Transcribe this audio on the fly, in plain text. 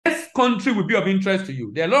country will be of interest to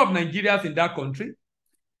you. There are a lot of Nigerians in that country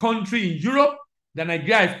in Europe that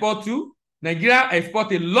Nigeria export to. Nigeria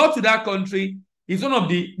export a lot to that country. It's one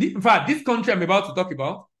of in fact, this country I'm about to talk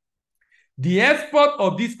about, the export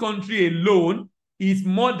of this country alone is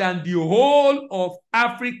more than the whole of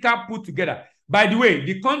Africa put together. By the way,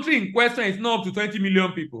 the country in question is not up to 20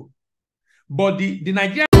 million people, but the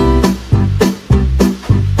Nigerian...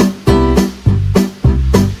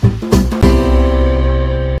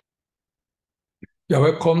 You're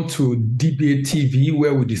welcome to DBA TV,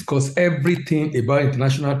 where we discuss everything about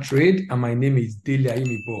international trade. And my name is Dele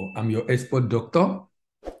Ayimibo. I'm your export doctor.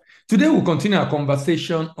 Today, we'll continue our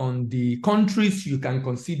conversation on the countries you can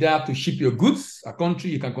consider to ship your goods, a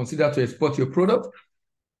country you can consider to export your product.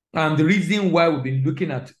 And the reason why we've been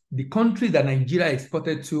looking at the country that Nigeria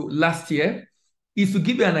exported to last year is to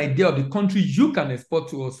give you an idea of the country you can export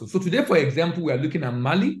to also. So today, for example, we are looking at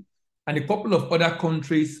Mali and a couple of other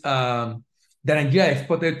countries that Nigeria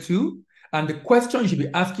exported to. And the question you should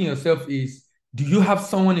be asking yourself is, do you have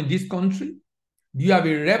someone in this country? Do you have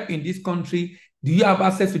a rep in this country? Do you have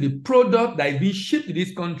access to the product that is being shipped to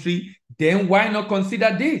this country? Then why not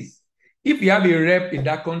consider this? If you have a rep in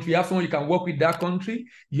that country, you have someone you can work with that country,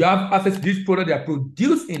 you have access to this product that are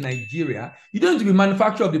produced in Nigeria, you don't need to be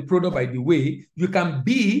manufacturer of the product, by the way. You can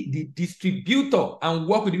be the distributor and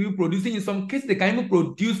work with the people producing. In some cases, they can even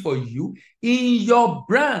produce for you in your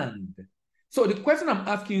brand. So the question I'm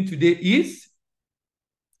asking you today is,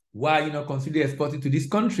 why are you not considering exporting to these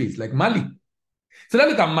countries like Mali? So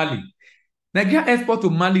let's look at Mali. Nigeria export to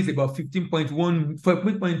Mali is about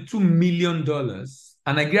 $15.2 million.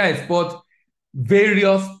 And Nigeria export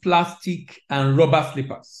various plastic and rubber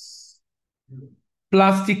slippers.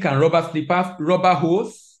 Plastic and rubber slippers, rubber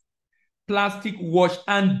hose, plastic wash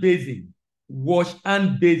and basin,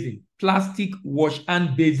 plastic wash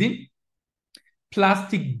and basin,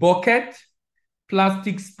 plastic bucket,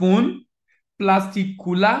 plastic spoon, plastic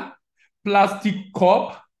cooler, plastic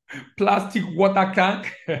cup, plastic water can,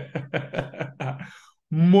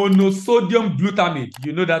 monosodium glutamate.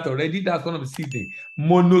 You know that already. That's one of the seasoning.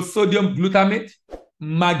 Monosodium glutamate,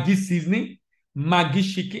 Maggi seasoning, Maggi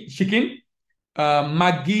chicken,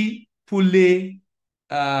 Maggi poulet,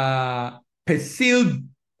 persil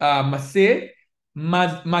masse,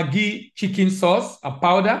 Maggi chicken sauce, a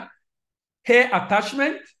powder, hair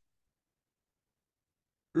attachment,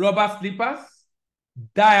 rubber slippers,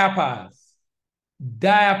 diapers,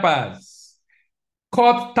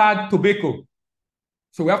 cut tag tobacco.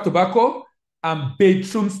 So we have tobacco and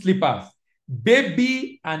bedroom slippers,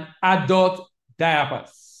 baby and adult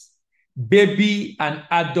diapers,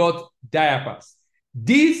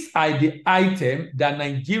 These are the items that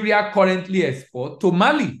Nigeria currently exports to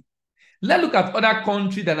Mali. Let's look at other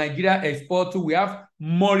countries that Nigeria exports to. We have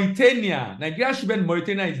Mauritania. Nigeria shipment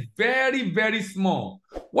Mauritania is very, very small.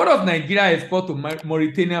 What does Nigeria export to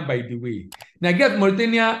Mauritania, by the way?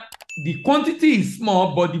 Mauritania, the quantity is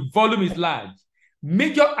small, but the volume is large.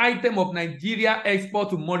 Major item of Nigeria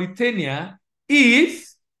export to Mauritania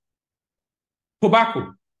is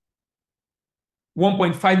tobacco,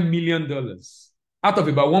 $1.5 million. Out of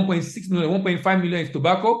about 1.6 million, 1.5 million is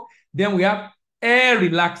tobacco. Then we have air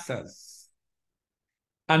relaxers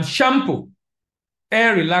and shampoo.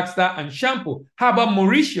 Air relaxer and shampoo. How about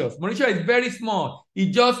Mauritius? Mauritius is very small.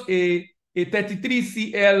 It's just a 33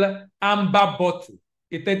 cl amber bottle.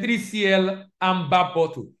 A 33 cl amber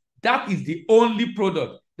bottle. That is the only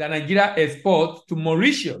product that Nigeria exports to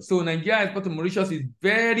Mauritius. So Nigeria export to Mauritius is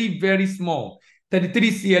very, very small.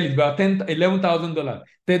 33 cl is about $11,000.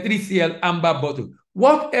 33 cl amber bottle.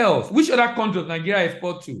 What else? Which other countries Nigeria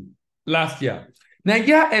export to last year?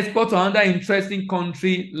 Nigeria export to another interesting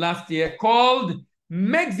country last year called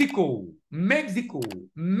Mexico. $51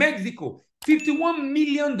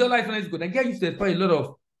 million from Mexico. Nigeria used to export a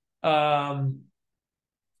lot of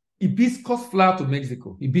hibiscus flower to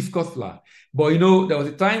Mexico. Hibiscus flower. But you know, there was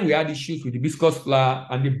a time we had issues with hibiscus flower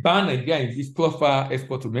and the ban Nigeria hibiscus flower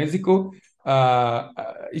export to Mexico.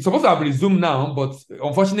 It's supposed to have resumed now, but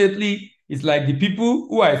unfortunately, it's like the people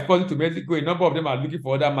who are exporting to Mexico, a number of them are looking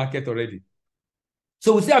for other market already.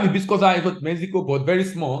 So we still have hibiscus flower export to Mexico, but very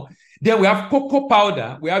small. Then we have cocoa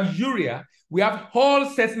powder, we have urea, we have whole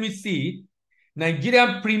sesame seed,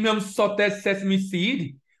 Nigerian premium salted sesame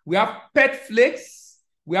seed, we have pet flakes,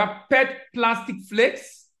 we have pet plastic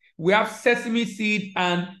flakes, we have sesame seed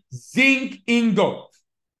and zinc ingot.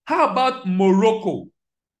 How about Morocco?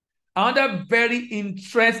 Another very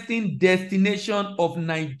interesting destination of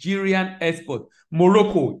Nigerian export.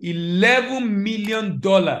 Morocco, $11 million.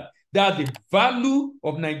 That's the value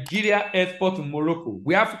of Nigeria export to Morocco.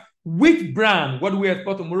 We have wheat bran. What do we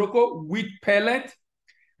export to Morocco? Wheat pellet,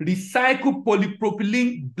 Recycle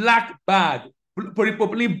polypropylene black bag,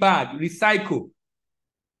 polypropylene bag, recycle.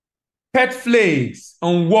 Pet flakes,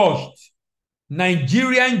 unwashed.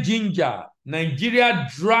 Nigerian ginger, Nigeria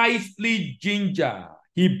dry split ginger,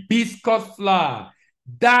 hibiscus flower,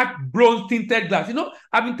 dark bronze tinted glass. You know,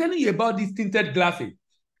 I've been telling you about these tinted glasses.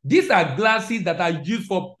 These are glasses that are used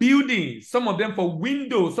for buildings, some of them for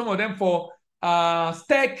windows, some of them for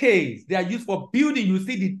staircase. They are used for building. You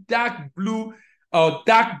see the dark blue,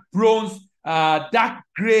 dark bronze, dark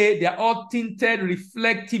gray. They are all tinted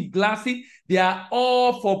reflective glasses. They are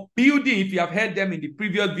all for building. If you have heard them in the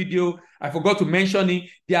previous video, I forgot to mention it.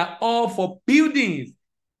 They are all for buildings,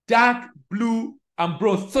 dark blue and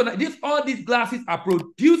bronze. So all these glasses are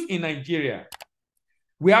produced in Nigeria.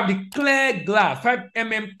 We have the clear glass, 5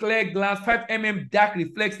 mm clear glass, 5 mm dark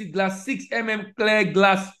reflective glass, 6 mm clear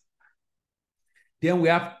glass. Then we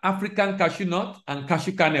have African cashew nut and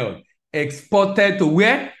cashew kernel exported to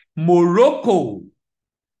where? Morocco.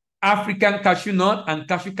 African cashew nut and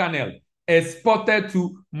cashew kernel exported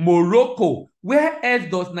to Morocco. Where else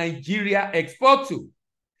does Nigeria export to?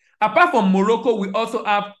 Apart from Morocco, we also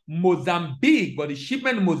have Mozambique, but the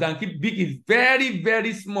shipment in Mozambique is very,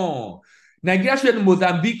 very small. Nigeria shipment in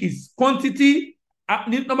Mozambique is quantity,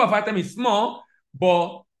 number of items is small,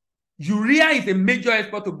 but urea is a major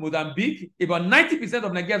export to Mozambique. About 90%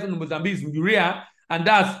 of Nigeria's in Mozambique is urea, and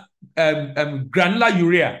that's granular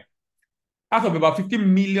urea. Out of about $15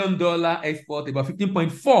 million export, about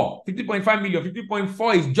 15.5 million,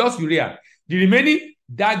 15.4 is just urea. The remaining,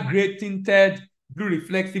 dark gray tinted blue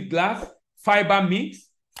reflective glass, fiber mix,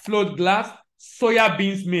 float glass, soya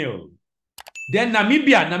beans meal. Then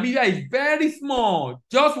Namibia is very small,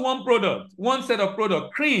 just one product, one set of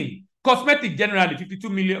product, cream, cosmetic generally,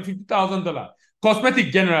 $50,000,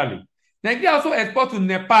 cosmetic generally. Nigeria also export to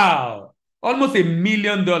Nepal, almost $1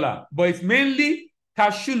 million, but it's mainly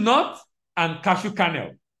cashew nut and cashew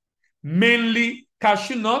kernel. Mainly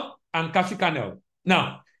cashew nut and cashew kernel.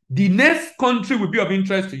 Now, the next country will be of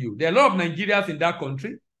interest to you. There are a lot of Nigerians in that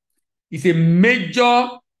country. It's a major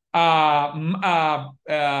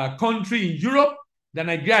country in Europe that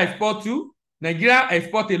Nigeria export to. Nigeria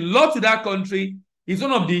export a lot to that country. It's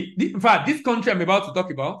one of in fact, this country I'm about to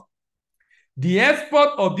talk about, the export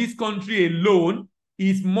of this country alone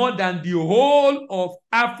is more than the whole of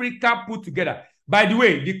Africa put together. By the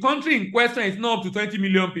way, the country in question is not up to 20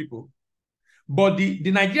 million people, but the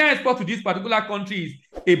Nigerian export to this particular country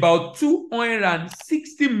is about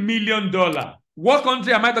 $260 million. What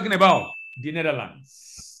country am I talking about? The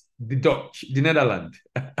Netherlands, the Dutch, the Netherlands,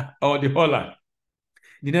 or the Holland,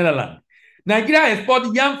 the Netherlands. Nigeria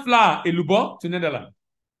export yam flour, elubo, to Netherlands.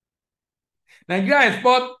 Nigeria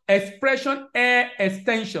export expression air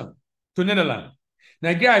extension to Netherlands.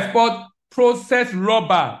 Nigeria export processed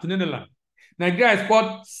rubber to Netherlands. Nigeria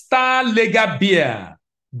export Star Lager beer,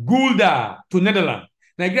 Gulda to Netherlands.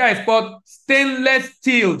 Nigeria export stainless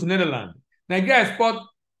steel to Netherlands. Nigeria export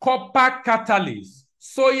copper catalyst,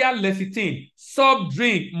 soya lecithin, soft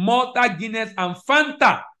drink, Malta Guinness, and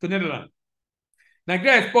Fanta to Netherlands.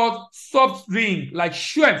 Nigeria export soft drink like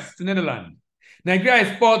Schweppes to Netherlands. Nigeria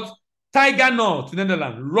export tiger nut to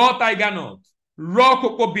Netherlands, raw tiger nut, raw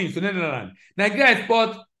cocoa beans to Netherlands. Nigeria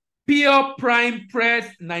export pure prime press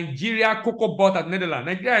Nigeria cocoa butter to Netherlands.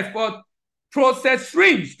 Nigeria export processed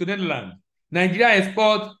shrimps to Netherlands. Nigeria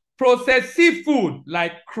export processed seafood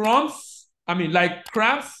like crabs,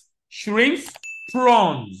 shrimps,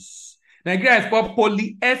 prawns. Nigeria export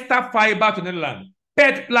polyester fiber to Netherlands,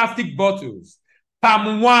 PET plastic bottles,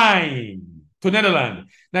 palm wine to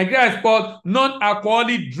Netherlands. Nigeria export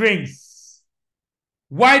non-alcoholic drinks,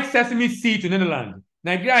 white sesame seed to Netherlands.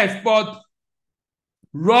 Nigeria export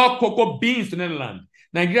raw cocoa beans to Netherlands.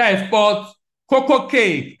 Nigeria exports cocoa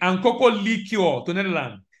cake and cocoa liqueur to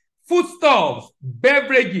Netherlands. Foodstuffs,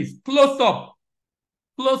 beverages, close-up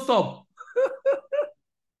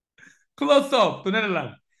to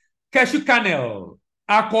Netherlands. Cashew kernel,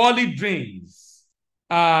 alcoholic drinks,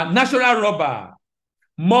 natural rubber,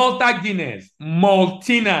 Malta Guinness,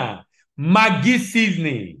 Maltina, Maggi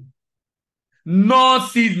seasoning, Knorr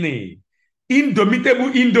seasoning,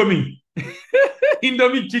 Indomitable Indomie,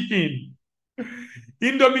 Indomie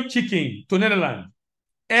chicken to Netherlands,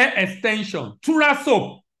 air extension, Tura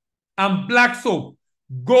soap and black soap,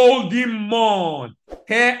 Golden Morn,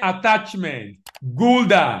 hair attachment,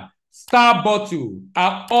 Gulda, Star bottle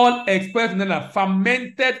are all expressed in Netherlands.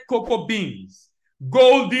 Fermented cocoa beans,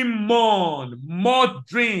 Golden Morn, malt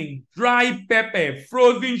drink, dry pepper,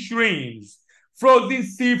 frozen shrimps, frozen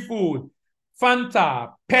seafood,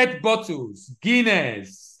 Fanta, PET bottles,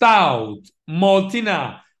 Guinness, Stout,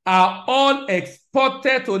 Maltina are all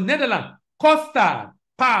exported to Netherlands. Custard,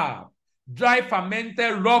 pap, dry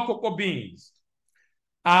fermented raw cocoa beans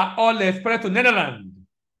are all exported to Netherlands.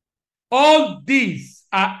 All these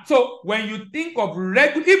are, so when you think of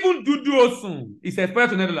regular, even Dudu Osun is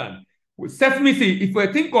exported to Netherlands. With sesame seed, if we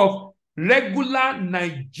think of regular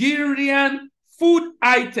Nigerian food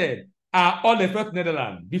items, are all exported to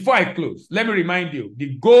Netherlands. Before I close, let me remind you,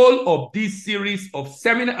 the goal of this series of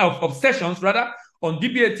sessions on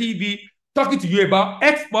DBA TV, talking to you about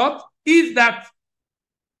export, is that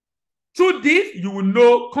through this, you will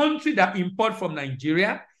know countries that import from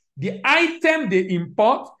Nigeria, the item they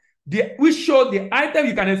import, we show the item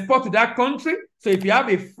you can export to that country. So if you have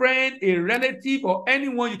a friend, a relative, or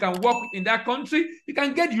anyone you can work with in that country, you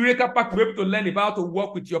can get Eureka Pack to be able to learn about how to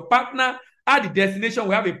work with your partner. At the destination,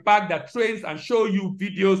 we have a pack that trains and show you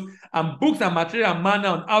videos and books and material and manner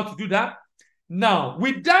on how to do that. Now,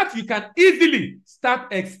 with that, you can easily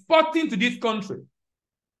start exporting to this country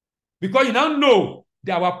because you now know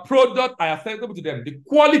that our products are acceptable to them. The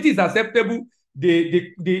quality is acceptable.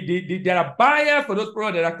 There are buyers for those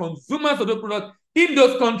products. There are consumers for those products in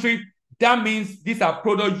those countries. That means these are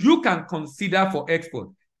products you can consider for export.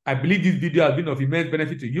 I believe this video has been of immense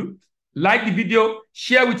benefit to you. Like the video,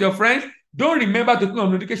 share with your friends. Don't remember to click on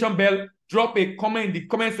the notification bell. Drop a comment in the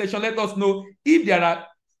comment section. Let us know if there are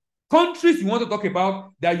countries you want to talk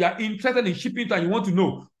about that you are interested in shipping to and you want to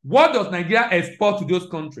know what does Nigeria export to those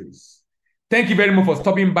countries. Thank you very much for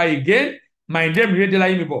stopping by again. My name is Dela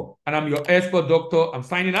Imibo, and I'm your expert doctor. I'm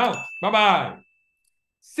signing out. Bye-bye.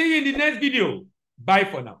 See you in the next video. Bye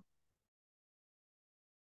for now.